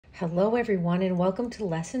Hello everyone, and welcome to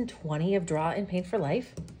lesson 20 of Draw and Paint for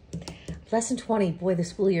Life. Lesson 20, boy, the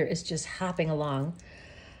school year is just hopping along.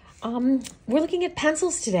 We're looking at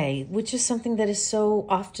pencils today, which is something that is so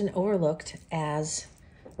often overlooked as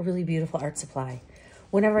a really beautiful art supply.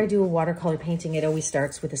 Whenever I do a watercolor painting, it always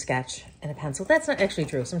starts with a sketch and a pencil. That's not actually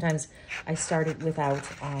true. Sometimes I start it without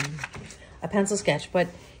a pencil sketch, but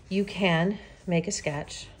you can make a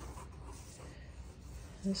sketch.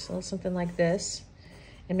 So something like this.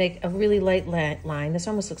 And make a really light line. This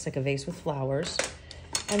almost looks like a vase with flowers.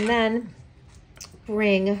 And then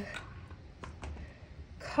bring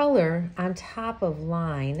color on top of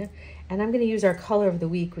line. And I'm going to use our color of the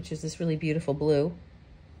week, which is this really beautiful blue.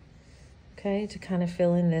 Okay, to kind of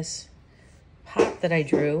fill in this pot that I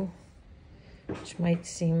drew, which might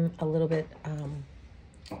seem a little bit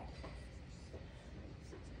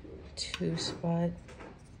too spot.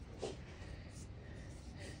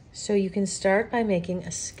 So you can start by making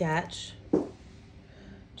a sketch. Do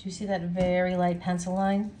you see that very light pencil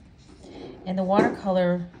line? And the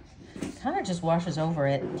watercolor kind of just washes over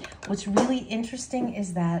it. What's really interesting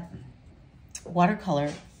is that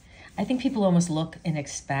watercolor, I think people almost look and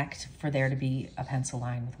expect for there to be a pencil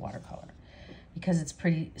line with watercolor because it's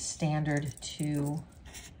pretty standard to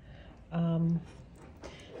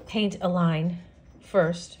paint a line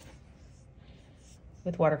first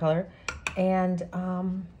with watercolor and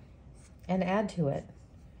add to it.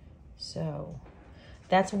 So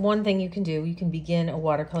that's one thing you can do. You can begin a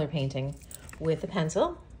watercolor painting with a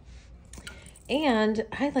pencil. And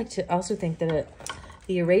I like to also think that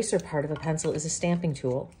the eraser part of a pencil is a stamping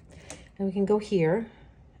tool. And we can go here,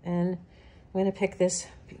 and I'm going to pick this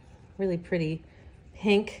really pretty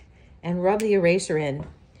pink and rub the eraser in,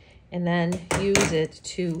 and then use it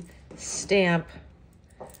to stamp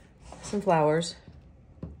some flowers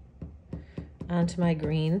onto my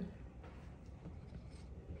green.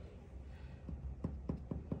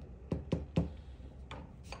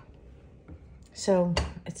 So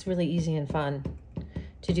it's really easy and fun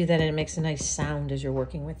to do that, and it makes a nice sound as you're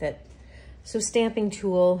working with it. So stamping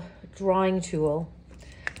tool, drawing tool.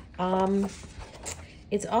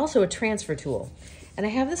 It's also a transfer tool. And I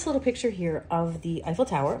have this little picture here of the Eiffel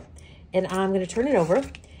Tower, and I'm going to turn it over,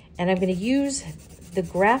 and I'm going to use the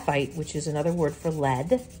graphite, which is another word for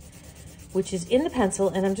lead, which is in the pencil,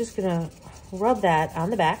 and I'm just going to rub that on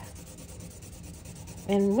the back.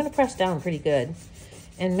 And I'm going to press down pretty good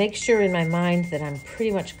and make sure in my mind that I'm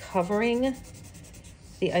pretty much covering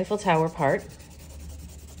the Eiffel Tower part.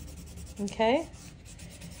 Okay,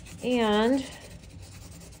 and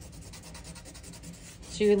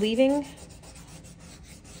so you're leaving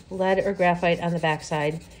lead or graphite on the back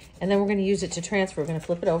side, and then we're going to use it to transfer. We're going to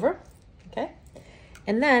flip it over, okay,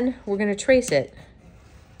 and then we're going to trace it,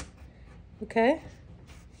 okay,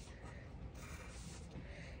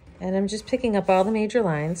 and I'm just picking up all the major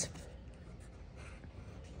lines.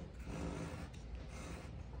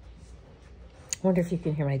 I wonder if you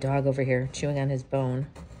can hear my dog over here chewing on his bone.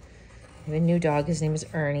 I have a new dog. His name is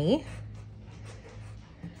Ernie.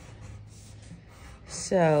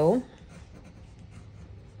 So,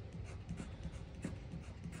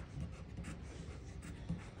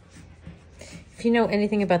 if you know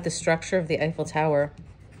anything about the structure of the Eiffel Tower,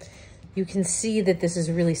 you can see that this is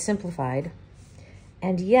really simplified,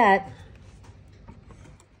 and yet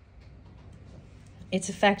it's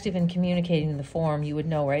effective in communicating the form. You would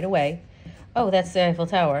know right away, oh, that's the Eiffel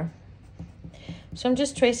Tower. So I'm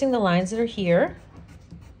just tracing the lines that are here.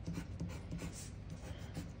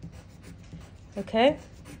 Okay,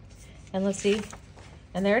 and let's see,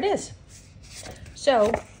 and there it is.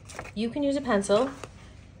 So you can use a pencil.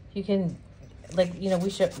 You can, like, you know,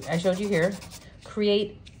 I showed you here,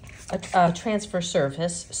 create a transfer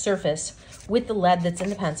surface with the lead that's in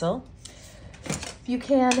the pencil. You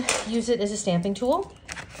can use it as a stamping tool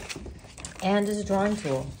and as a drawing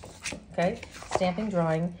tool. Okay, stamping,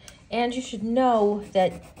 drawing. And you should know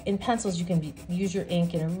that in pencils, you can use your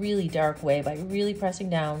ink in a really dark way by really pressing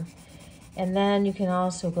down. And then you can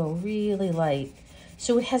also go really light.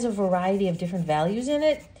 So it has a variety of different values in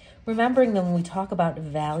it. Remembering that when we talk about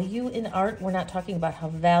value in art, we're not talking about how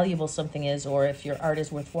valuable something is or if your art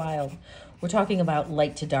is worthwhile. We're talking about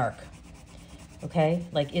light to dark. Okay,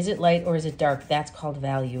 like, is it light or is it dark? That's called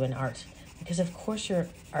value in art. Because of course your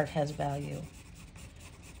art has value.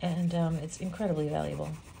 And it's incredibly valuable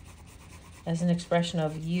as an expression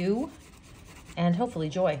of you and hopefully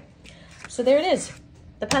joy. So there it is,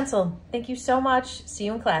 the pencil. Thank you so much. See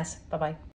you in class. Bye-bye.